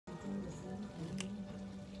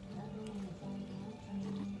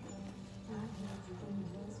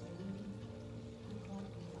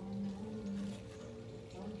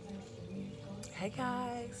Hey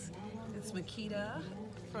guys, it's Makeda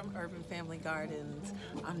from Urban Family Gardens.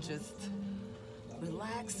 I'm just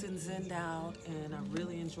relaxed and zenned out, and I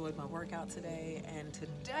really enjoyed my workout today. And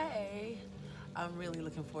today, I'm really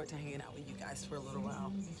looking forward to hanging out with you guys for a little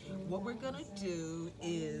while. What we're gonna do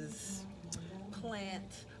is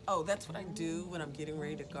plant. Oh, that's what I do when I'm getting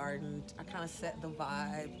ready to garden. I kind of set the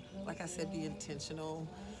vibe. Like I said, be intentional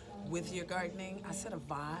with your gardening. I set a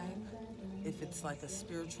vibe. If it's like a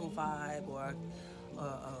spiritual vibe or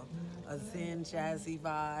a zen jazzy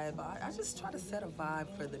vibe, I just try to set a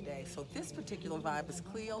vibe for the day. So this particular vibe is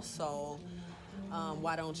Cleo Soul.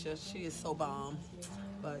 Why don't you? She is so bomb,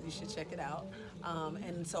 but you should check it out.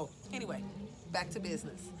 And so anyway, back to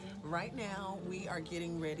business. Right now we are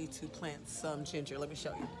getting ready to plant some ginger. Let me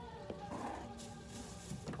show you.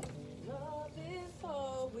 Love is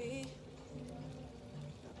all we.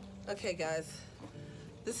 Okay guys,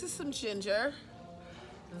 this is some ginger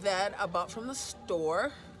that I bought from the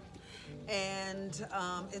store, and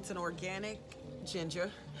it's an organic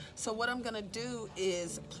ginger. So what I'm gonna do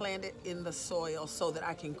is plant it in the soil so that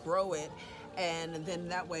I can grow it, and then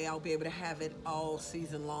that way I'll be able to have it all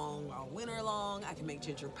season long, all winter long. I can make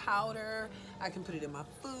ginger powder, I can put it in my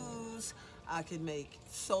foods, I can make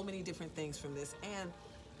so many different things from this. And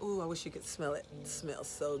ooh, I wish you could smell it. It smells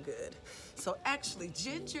so good. So actually,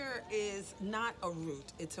 ginger is not a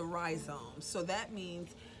root, it's a rhizome. So that means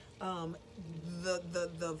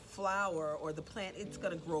the flower or the plant, it's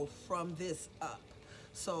gonna grow from this up.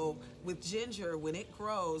 So with ginger, when it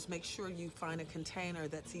grows, make sure you find a container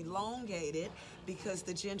that's elongated, because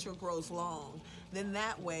the ginger grows long. Then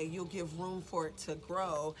that way you'll give room for it to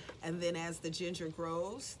grow, and then as the ginger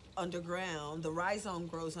grows underground, the rhizome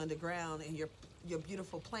grows underground, and your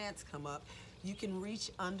beautiful plants come up, you can reach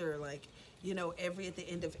under, like, you know, at the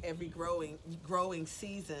end of every growing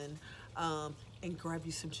season, and grab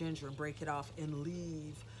you some ginger and break it off and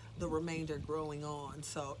leave the remainder growing on.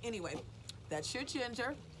 So anyway, that's your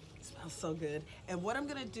ginger. It smells so good. And what I'm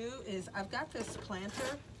gonna do is, I've got this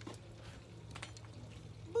planter.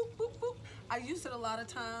 Boop, boop, boop. I use it a lot of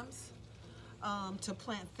times to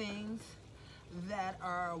plant things that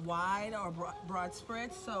are wide or broad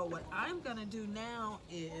spread. So what I'm gonna do now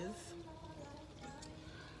is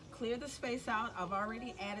clear the space out. I've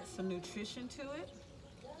already added some nutrition to it.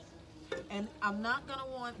 And I'm not gonna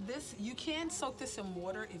want this, you can soak this in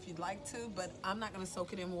water if you'd like to, but I'm not gonna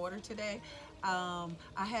soak it in water today. I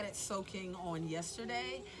had it soaking on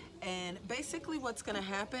yesterday, and basically what's gonna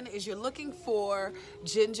happen is, you're looking for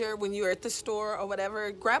ginger when you're at the store or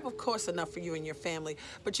whatever. Grab, of course, enough for you and your family,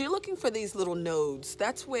 but you're looking for these little nodes.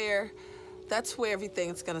 That's where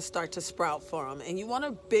everything's gonna start to sprout from. And you want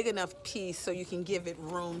a big enough piece so you can give it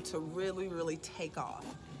room to really, really take off.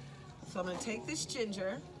 So I'm gonna take this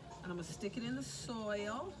ginger, and I'm gonna stick it in the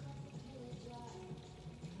soil.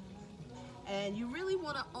 And you really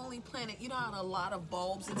wanna only plant it, you know how a lot of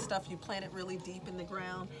bulbs and stuff, you plant it really deep in the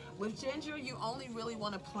ground. With ginger, you only really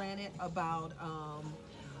wanna plant it about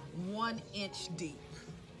 1 inch deep.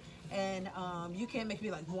 And you can make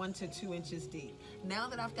it like 1 to 2 inches deep. Now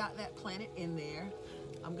that I've got that planted in there,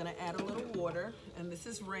 I'm gonna add a little water, and this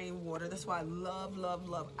is rainwater. That's why I love, love,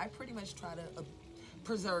 love. I pretty much try to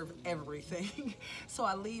preserve everything. So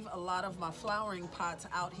I leave a lot of my flowering pots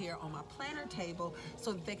out here on my planter table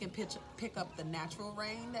so that they can pick up the natural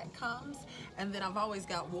rain that comes. And then I've always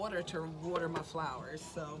got water to water my flowers.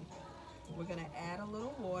 So we're gonna add a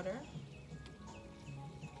little water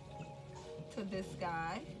to this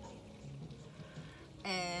guy.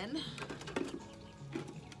 And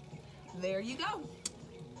there you go,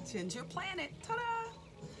 ginger planted, ta-da!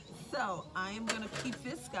 So I am gonna keep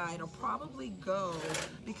this guy. It'll probably go,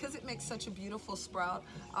 because it makes such a beautiful sprout,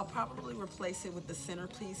 I'll probably replace it with the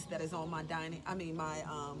centerpiece that is on my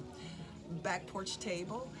back porch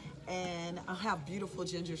table. And I'll have beautiful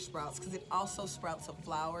ginger sprouts, because it also sprouts a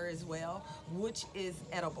flower as well, which is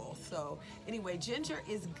edible. So anyway, ginger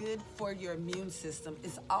is good for your immune system.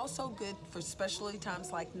 It's also good for especially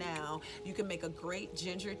times like now. You can make a great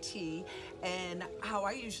ginger tea, and how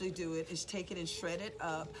I usually do it is take it and shred it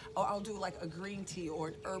up, or I'll do like a green tea or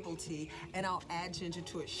an herbal tea, and I'll add ginger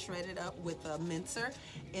to it, shred it up with a mincer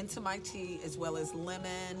into my tea, as well as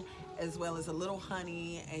lemon, as well as a little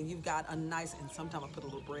honey, and you've got a nice, and sometimes I put a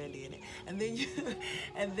little brandy in it, and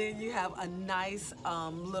then you have a nice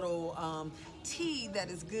little tea that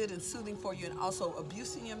is good and soothing for you, and also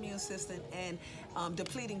boosting your immune system and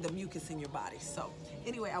depleting the mucus in your body. So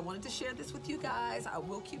anyway, I wanted to share this with you guys. I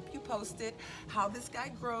will keep you posted how this guy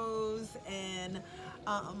grows. And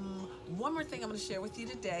one more thing I'm going to share with you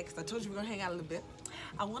today, because I told you we're going to hang out a little bit.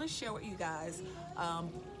 I want to share with you guys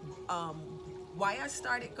why I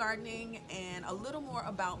started gardening, and a little more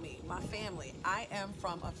about me, my family. I am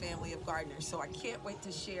from a family of gardeners, so I can't wait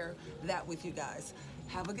to share that with you guys.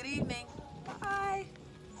 Have a good evening. Bye.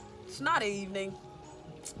 It's not evening.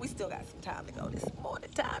 We still got some time to go. This morning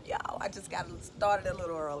time, y'all. I just got started a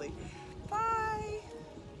little early. Bye.